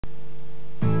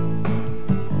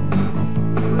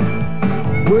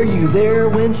Were you there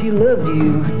when she loved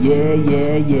you? Yeah,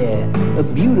 yeah, yeah. A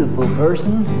beautiful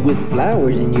person with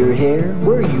flowers in your hair.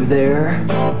 Were you there?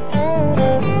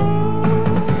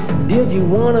 Did you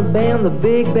want to ban the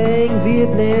Big Bang,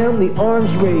 Vietnam, the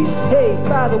arms race? Hey,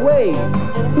 by the way,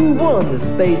 who won the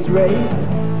space race?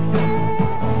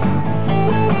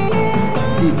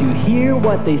 Did you hear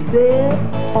what they said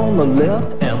on the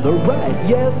left and the right?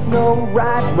 Yes, no,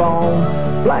 right,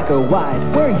 wrong, black or white.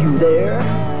 Were you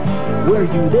there? Were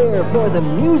you there for the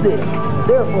music?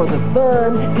 There for the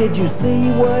fun? Did you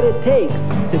see what it takes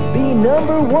to be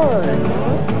number one?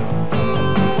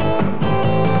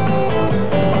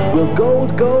 Will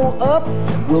gold go up?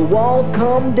 Will walls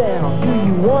come down? Do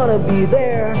you want to be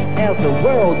there as the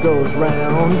world goes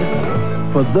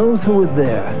round? For those who are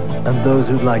there and those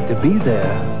who'd like to be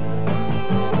there,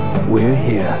 we're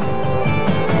here.